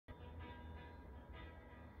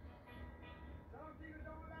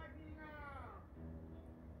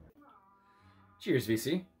Cheers,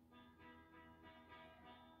 VC.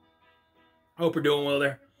 Hope we're doing well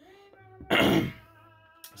there.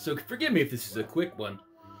 So forgive me if this is a quick one,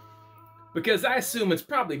 because I assume it's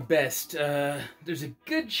probably best. There's a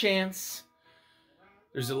good chance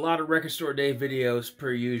there's a lot of Record Store Day videos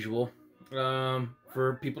per usual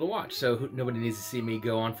for people to watch, so nobody needs to see me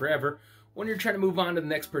go on forever when you're trying to move on to the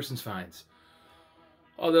next person's finds.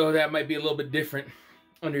 Although that might be a little bit different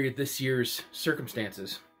under this year's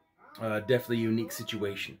circumstances. Definitely a unique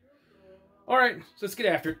situation. Alright, so let's get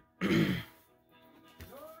after it.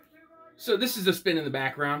 So this is a spin in the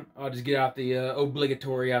background. I'll just get out the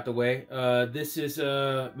obligatory out the way. This is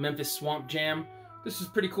Memphis Swamp Jam. This is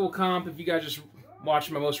pretty cool comp. If you guys just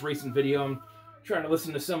watched my most recent video, I'm trying to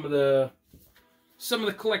listen to some of the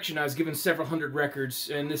collection. I was given several hundred records,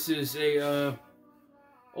 and this is a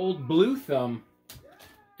old Blue Thumb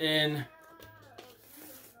in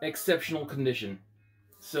exceptional condition.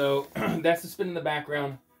 So that's the spin in the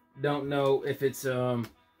background. Don't know if it's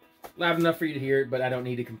loud enough for you to hear it, but I don't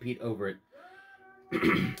need to compete over it.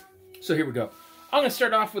 So here we go. I'm gonna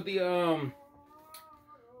start off with the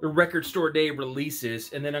Record Store Day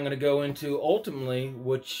releases, and then I'm gonna go into ultimately,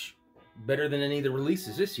 which better than any of the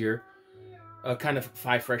releases this year, kind of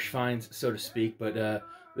 5 fresh finds, so to speak. But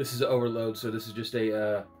this is an overload, so this is just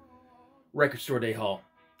a Record Store Day haul.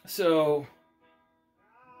 So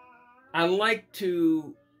I like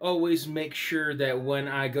to always make sure that when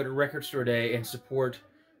I go to Record Store Day and support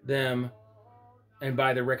them and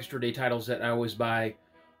buy the Record Store Day titles, that I always buy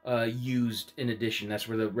used in addition. That's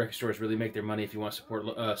where the record stores really make their money. If you want to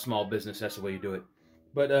support small business, that's the way you do it.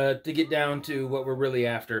 But to get down to what we're really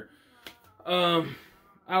after, I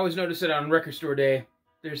always notice that on Record Store Day,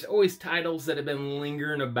 there's always titles that have been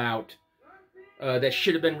lingering about that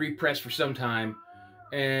should have been repressed for some time,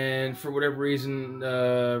 and for whatever reason,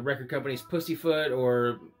 record companies pussyfoot,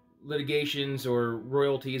 or litigations, or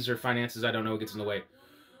royalties, or finances, I don't know, gets in the way.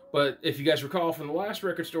 But if you guys recall from the last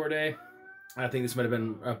Record Store Day, I think this might have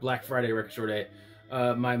been a Black Friday Record Store Day,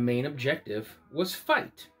 my main objective was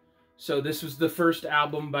Fight. So this was the first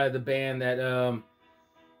album by the band that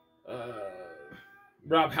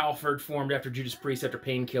Rob Halford formed after Judas Priest, after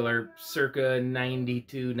Painkiller, circa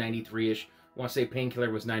 92, 93-ish. I want to say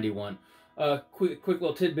Painkiller was 91. Quick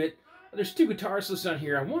little tidbit. There's 2 guitarists listed on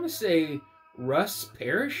here. I want to say Russ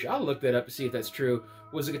Parrish, I'll look that up to see if that's true,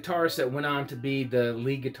 was a guitarist that went on to be the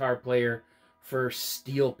lead guitar player for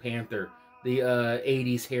Steel Panther, the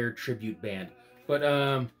 80s hair tribute band.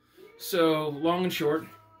 But, so, long and short,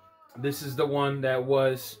 this is the one that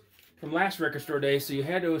was from last Record Store Day, so you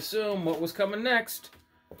had to assume what was coming next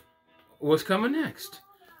was coming next.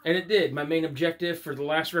 And it did. My main objective for the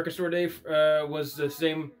last Record Store Day was the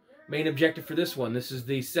same main objective for this one. This is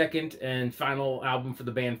the second and final album for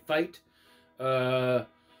the band Fight.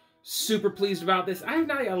 Super pleased about this. I have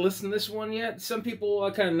not listened to this one yet. Some people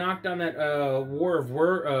kind of knocked on that War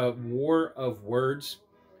of Words,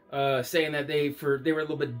 saying that they were a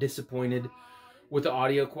little bit disappointed with the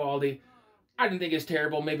audio quality. I didn't think it was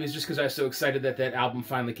terrible. Maybe it's just because I was so excited that that album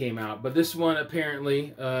finally came out. But this one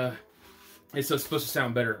apparently is supposed to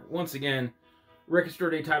sound better. Once again, Record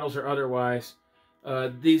Store Day titles or otherwise,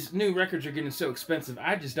 these new records are getting so expensive.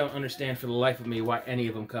 I just don't understand for the life of me why any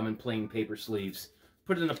of them come in plain paper sleeves.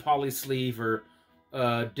 Put it in a poly sleeve, or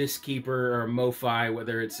Disckeeper, or MoFi,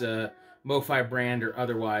 whether it's a MoFi brand or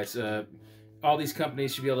otherwise. All these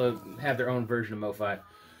companies should be able to have their own version of MoFi.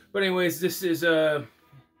 But anyways, this is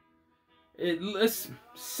it's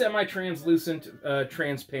semi-translucent,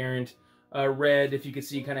 transparent, red. If you can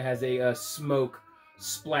see, kind of has a smoke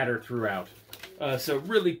splatter throughout. So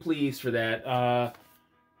really pleased for that.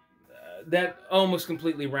 That almost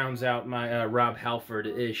completely rounds out my Rob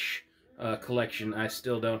Halford-ish collection. I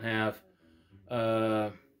still don't have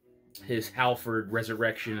his Halford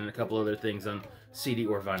Resurrection and a couple other things on CD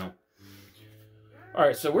or vinyl.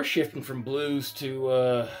 Alright, so we're shifting from blues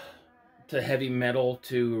to heavy metal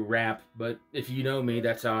to rap, but if you know me,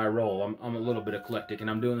 that's how I roll. I'm a little bit eclectic, and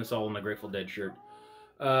I'm doing this all in a Grateful Dead shirt.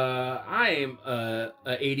 I am a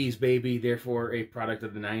 80s baby, therefore a product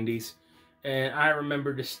of the 90s, and I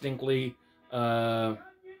remember distinctly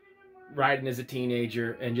riding as a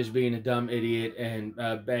teenager and just being a dumb idiot and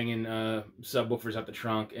banging subwoofers out the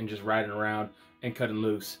trunk and just riding around and cutting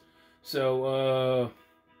loose. So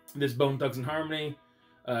this Bone Thugs-n-Harmony,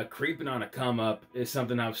 Creeping on a Come Up, is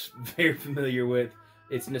something I was very familiar with.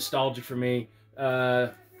 It's nostalgic for me.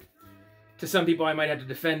 To some people I might have to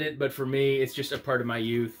defend it, but for me it's just a part of my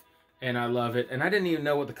youth and I love it. And I didn't even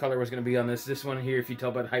know what the color was going to be on this. This one here, if you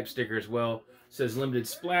tell by the hype sticker as well, says limited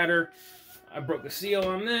splatter. I broke the seal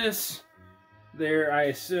on this. There, I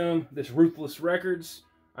assume, this Ruthless Records.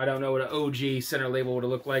 I don't know what an OG center label would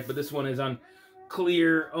look like, but this one is on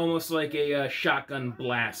clear, almost like a shotgun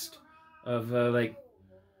blast of like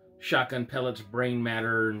shotgun pellets, brain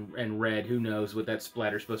matter, and red. Who knows what that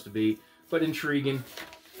splatter's supposed to be, but intriguing,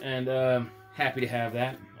 and happy to have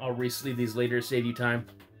that. I'll re-sleeve these later to save you time.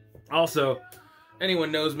 Also,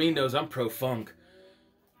 anyone knows me knows I'm pro-funk.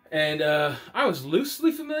 And I was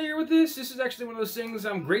loosely familiar with this. This is actually one of those things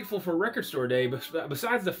I'm grateful for Record Store Day,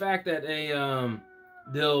 besides the fact that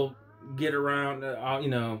they'll get around, you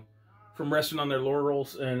know, from resting on their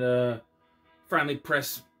laurels and finally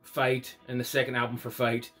press Fight and the second album for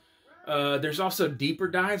Fight. There's also deeper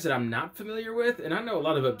dives that I'm not familiar with, and I know a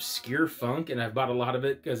lot of obscure funk, and I've bought a lot of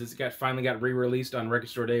it because it's finally got re-released on Record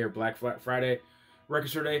Store Day or Black Friday Record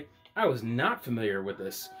Store Day. I was not familiar with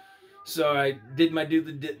this. So I did my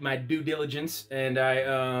due diligence, and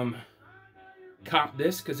I copped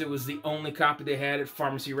this because it was the only copy they had at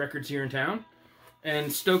Pharmacy Records here in town.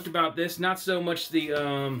 And stoked about this. Not so much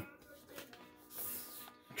the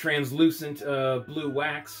translucent blue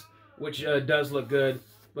wax, which does look good.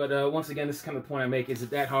 But once again, this is kind of the point I make. Is it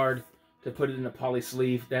that hard to put it in a poly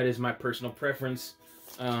sleeve? That is my personal preference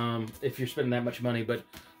if you're spending that much money. But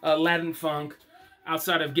Latin Funk.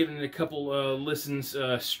 Outside of giving it a couple listens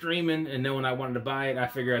streaming and knowing I wanted to buy it, I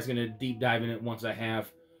figure I was going to deep dive in it once I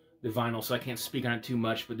have the vinyl, so I can't speak on it too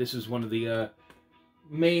much. But this is one of the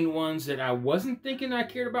main ones that I wasn't thinking I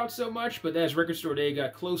cared about so much, but as Record Store Day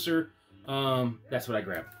got closer, that's what I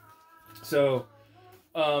grabbed. So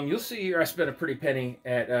you'll see here I spent a pretty penny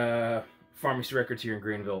at Pharmacy Records here in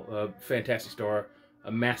Greenville. A fantastic store,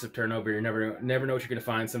 a massive turnover. You never know what you're going to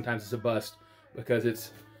find. Sometimes it's a bust because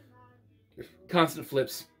it's constant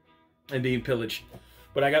flips and being pillaged.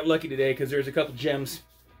 But I got lucky today because there's a couple gems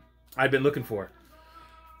I've been looking for.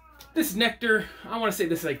 This Nectar, I want to say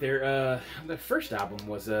this is like their first album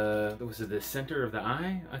was it The Center of the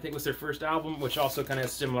Eye? I think was their first album, which also kind of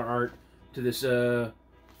has similar art to this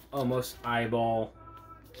almost eyeball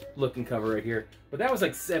looking cover right here. But that was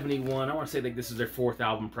like 71. I want to say like this is their fourth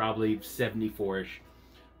album, probably 74-ish.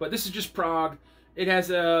 But this is just prog. It has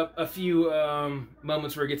a few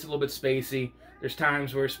moments where it gets a little bit spacey. There's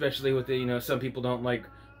times where, especially with the, you know, some people don't like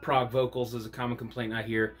prog vocals, is a common complaint I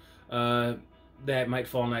hear. That might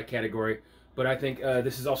fall in that category. But I think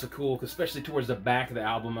this is also cool, because especially towards the back of the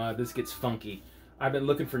album, this gets funky. I've been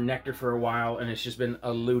looking for Nectar for a while, and it's just been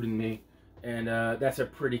eluding me. And that's a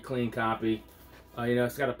pretty clean copy. You know,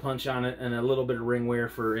 it's got a punch on it and a little bit of ring wear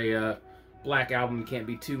for a black album you can't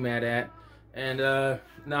be too mad at. And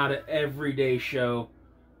not an everyday show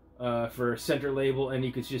for a center label, and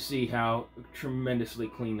you can just see how tremendously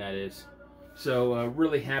clean that is. So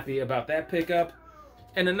really happy about that pickup.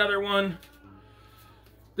 And another one,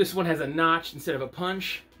 this one has a notch instead of a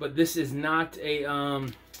punch, but this is not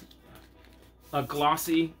a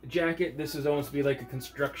glossy jacket. This is almost be like a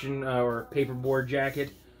construction or paperboard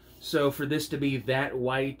jacket. So for this to be that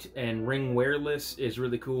white and ring wearless is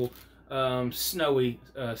really cool. Snowy,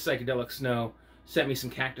 psychedelic snow. Sent me some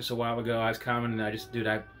cactus a while ago. I was commenting, and I just, dude,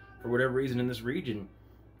 for whatever reason in this region,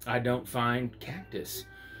 I don't find cactus.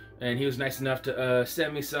 And he was nice enough to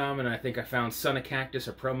send me some, and I think I found Son of Cactus,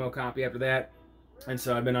 a promo copy after that. And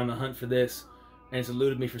so I've been on the hunt for this, and it's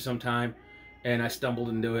eluded me for some time, and I stumbled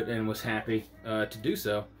into it and was happy to do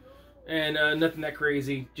so. And nothing that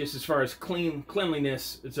crazy. Just as far as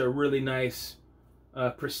cleanliness, it's a really nice,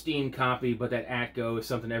 pristine copy, but that Atco is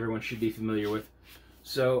something everyone should be familiar with.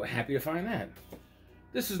 So happy to find that.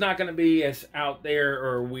 This is not going to be as out there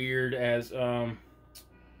or weird as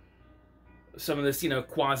some of this, you know,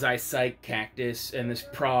 quasi-psych cactus and this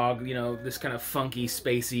prog, you know, this kind of funky,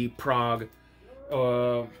 spacey prog,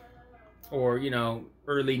 or you know,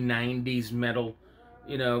 early 90s metal,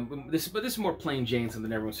 you know, but this is more plain Jane,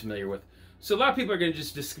 something everyone's familiar with. So a lot of people are going to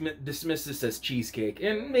just dismiss this as cheesecake,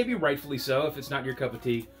 and maybe rightfully so if it's not your cup of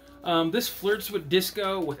tea. This flirts with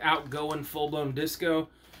disco without going full-blown disco.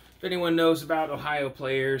 If anyone knows about Ohio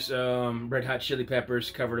players, Red Hot Chili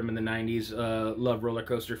Peppers covered them in the 90s. Love Roller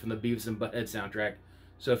Coaster from the Beavis and Butthead soundtrack.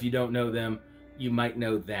 So if you don't know them, you might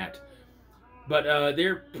know that. But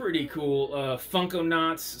they're pretty cool.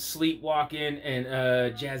 Funkonauts, Sleepwalking, and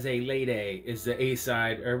Jazzy Lady is the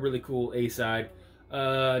A-side, a really cool A-side.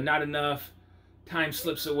 Not Enough, Time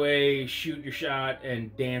Slips Away, Shoot Your Shot,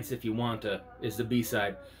 and Dance If You Want To is the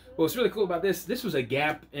B-side. But what's really cool about this was a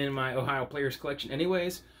gap in my Ohio Players collection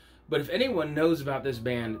anyways. But if anyone knows about this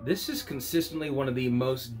band, this is consistently one of the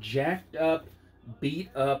most jacked up,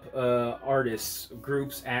 beat up artists,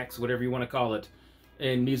 groups, acts, whatever you want to call it,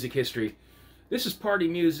 in music history. This is party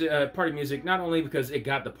music not only because it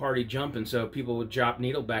got the party jumping, so people would drop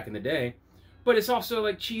needle back in the day, but it's also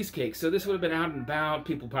like cheesecake. So this would have been out and about.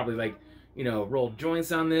 People probably like, you know, rolled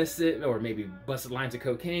joints on this, or maybe busted lines of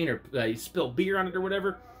cocaine, or spilled beer on it or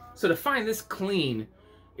whatever. So to find this clean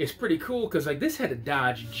is pretty cool, because like this had to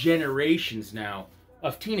dodge generations now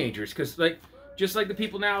of teenagers, because like just like the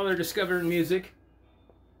people now that are discovering music,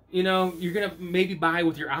 you know, you're gonna maybe buy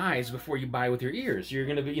with your eyes before you buy with your ears. You're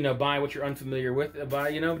gonna be, you know, buy what you're unfamiliar with by,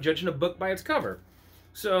 you know, judging a book by its cover.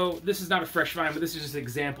 So this is not a fresh find, but this is just an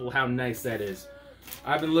example of how nice that is.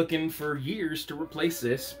 I've been looking for years to replace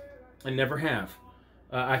this and never have.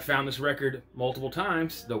 I found this record multiple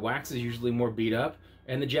times. The wax is usually more beat up,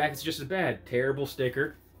 and the jacket's just as bad. Terrible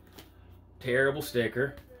sticker. Terrible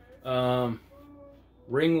sticker.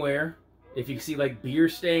 Ring wear. If you see like beer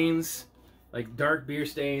stains, like dark beer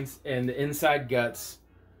stains, and the inside guts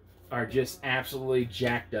are just absolutely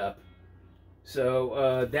jacked up.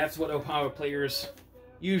 So that's what Opava players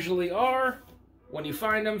usually are when you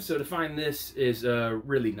find them. So to find this is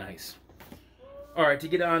really nice. Alright, to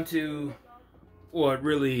get on to what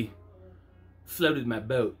really floated my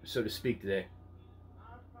boat, so to speak, today.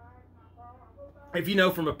 If you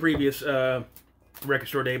know from a previous record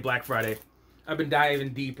store day, Black Friday, I've been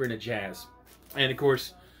diving deeper into jazz. And of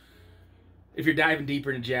course, if you're diving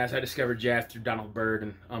deeper into jazz, I discovered jazz through Donald Byrd,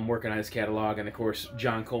 and I'm working on his catalog. And of course,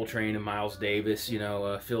 John Coltrane and Miles Davis, you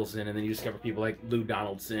know, fills in. And then you discover people like Lou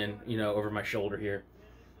Donaldson, you know, over my shoulder here,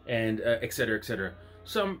 and et cetera, et cetera.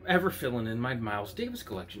 So I'm ever filling in my Miles Davis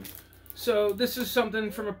collection. So this is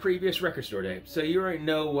something from a previous record store day. So you already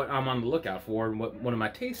know what I'm on the lookout for and what one of my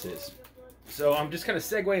tastes is. So I'm just kind of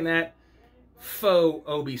segueing that faux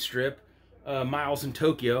Obi strip, Miles in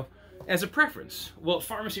Tokyo, as a preference. Well, at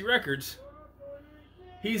Pharmacy Records,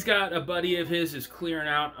 he's got a buddy of his is clearing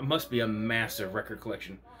out, it must be a massive record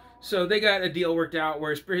collection. So they got a deal worked out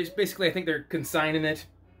where it's basically, I think they're consigning it.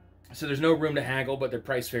 So there's no room to haggle, but they're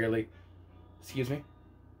priced fairly. Excuse me.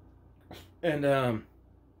 And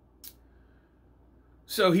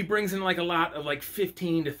so he brings in like a lot of like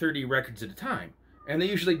 15 to 30 records at a time. And they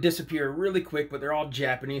usually disappear really quick, but they're all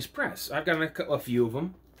Japanese press. I've got a few of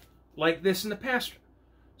them like this in the past.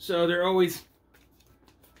 So they're always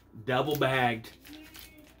double bagged,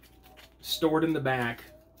 stored in the back,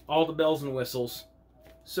 all the bells and whistles.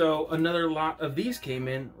 So another lot of these came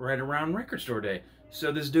in right around record store day.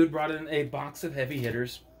 So this dude brought in a box of heavy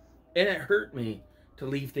hitters, and it hurt me to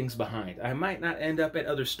leave things behind. I might not end up at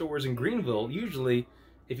other stores in Greenville. Usually,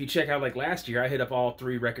 if you check out like last year, I hit up all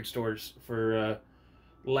 3 record stores for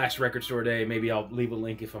last record store day. Maybe I'll leave a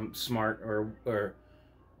link if I'm smart, or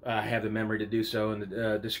have the memory to do so in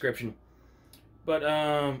the description. But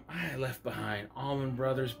I left behind Allman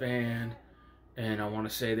Brothers Band, and I want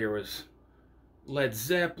to say there was Led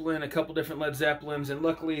Zeppelin, a couple different Led Zeppelins, and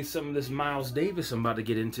luckily some of this Miles Davis I'm about to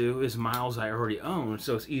get into is Miles I already own,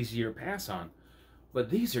 so it's easier to pass on. But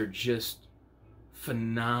these are just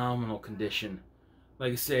phenomenal condition.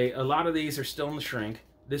 Like I say, a lot of these are still in the shrink.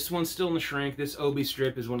 This one's still in the shrink. This Obi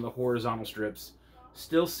strip is one of the horizontal strips.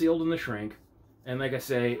 Still sealed in the shrink. And like I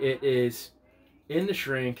say, it is in the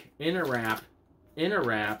shrink, in a wrap,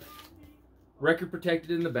 record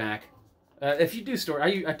protected in the back. If you do store,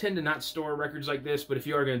 I tend to not store records like this, but if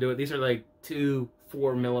you are going to do it, these are like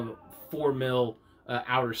 4 mil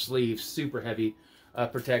outer sleeves, super heavy,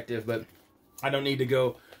 protective, but I don't need to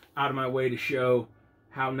go out of my way to show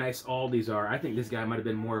how nice all these are. I think this guy might have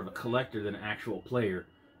been more of a collector than an actual player,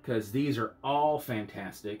 because these are all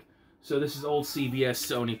fantastic. So this is old CBS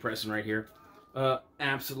Sony pressing right here.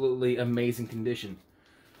 Absolutely amazing condition.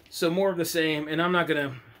 So more of the same, and I'm not going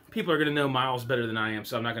to, people are going to know Miles better than I am,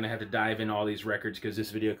 so I'm not going to have to dive in all these records because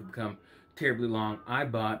this video could become terribly long. I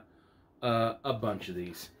bought a bunch of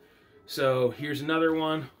these. So here's another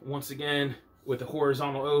one, once again, with the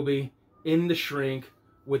horizontal Obi in the shrink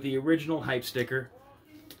with the original hype sticker.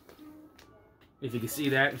 If you can see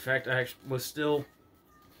that, in fact, I was still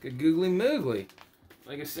googly moogly.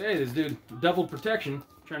 Like I said, this dude doubled protection,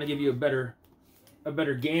 trying to give you a better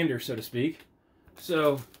gander, so to speak.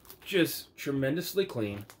 So just tremendously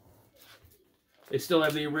clean. They still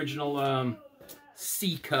have the original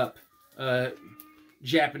C cup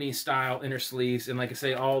Japanese style inner sleeves, and like I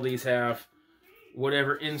say, all these have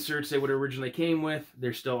whatever inserts they would originally came with.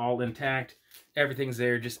 They're still all intact. Everything's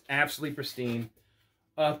there, just absolutely pristine.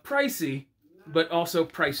 Pricey, but also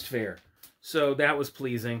priced fair. So that was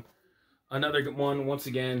pleasing. Another good one, once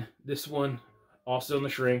again, this one also in the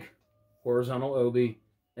shrink, horizontal Obi,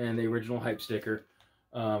 and the original hype sticker.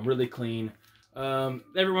 Really clean.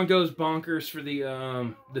 Everyone goes bonkers for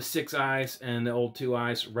the 6 eyes and the old 2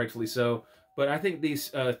 eyes, rightfully so. But I think these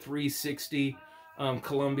 360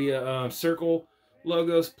 Columbia circle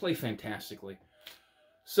logos play fantastically.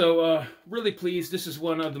 So, really pleased. This is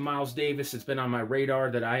one of the Miles Davis that's been on my radar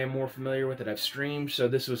that I am more familiar with, that I've streamed. So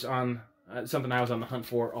this was on something I was on the hunt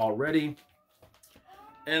for already.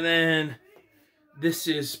 And then this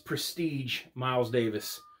is Prestige Miles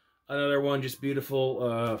Davis. Another one just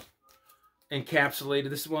beautiful, encapsulated.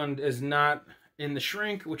 This one is not in the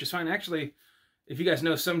shrink, which is fine. Actually, if you guys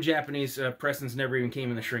know, some Japanese pressings never even came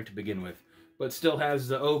in the shrink to begin with. But still has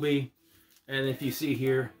the obi. And if you see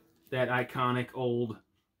here, that iconic old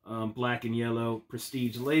black and yellow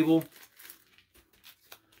Prestige label.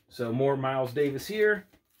 So more Miles Davis here.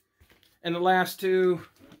 And the last two,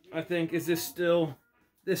 I think, is this still...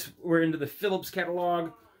 This, we're into the Philips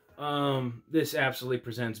catalog. This absolutely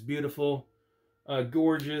presents beautiful.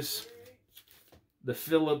 Gorgeous. The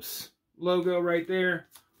Philips logo right there.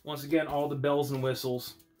 Once again, all the bells and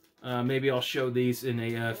whistles. Maybe I'll show these in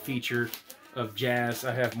a feature of jazz.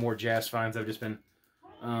 I have more jazz finds. I've just been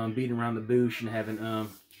beating around the bush and haven't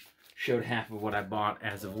showed half of what I bought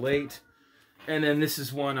as of late. And then this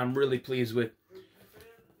is one I'm really pleased with.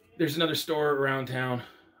 There's another store around town.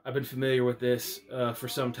 I've been familiar with this for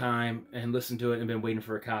some time and listened to it and been waiting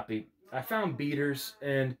for a copy. I found beaters,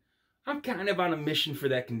 and I'm kind of on a mission for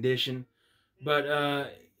that condition. But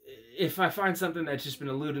if I find something that's just been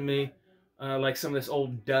eluding me, like some of this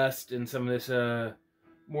old dust and some of this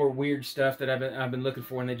more weird stuff that I've been looking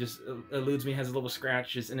for, and it just eludes me, has little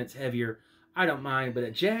scratches, and it's heavier, I don't mind. But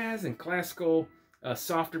at jazz and classical,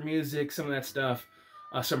 softer music, some of that stuff,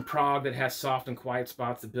 some prog that has soft and quiet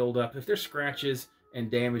spots that build up, if there's scratches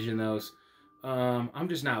and damage in those, I'm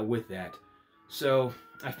just not with that. So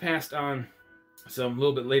I've passed on some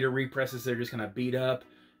little bit later represses that are just kind of beat up,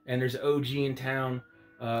 and there's OG in town,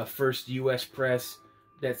 first US press,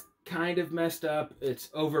 that's kind of messed up. It's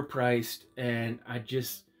overpriced, and I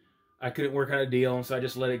couldn't work out a deal, and so I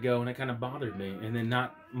just let it go, and it kind of bothered me. And then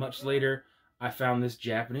not much later, I found this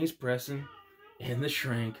Japanese pressing in the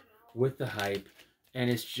shrink with the hype, and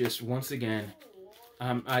it's just, once again,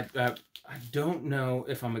 I don't know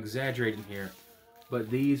if I'm exaggerating here,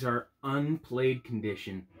 but these are unplayed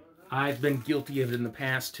condition. I've been guilty of it in the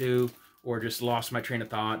past too, or just lost my train of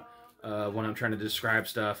thought when I'm trying to describe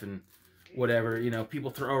stuff and whatever. You know,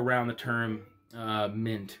 people throw around the term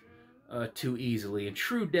mint too easily, and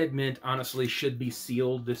true dead mint honestly should be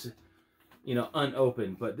sealed. This is, you know,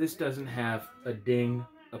 unopened, but this doesn't have a ding,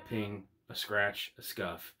 a ping, a scratch, a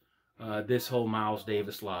scuff. This whole Miles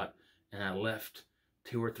Davis lot, and I left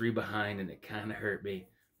 2 or 3 behind, and it kind of hurt me,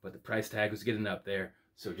 but the price tag was getting up there,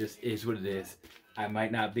 so it just is what it is. I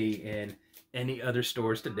might not be in any other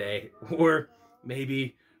stores today, or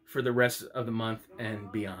maybe for the rest of the month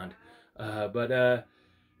and beyond.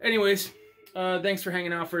 Anyways, thanks for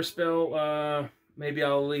hanging out for a spell. Maybe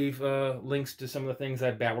I'll leave links to some of the things I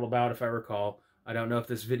babbled about if I recall. I don't know if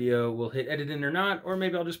this video will hit editing or not, or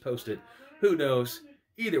maybe I'll just post it. Who knows?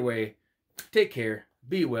 Either way, take care,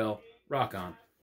 be well, rock on.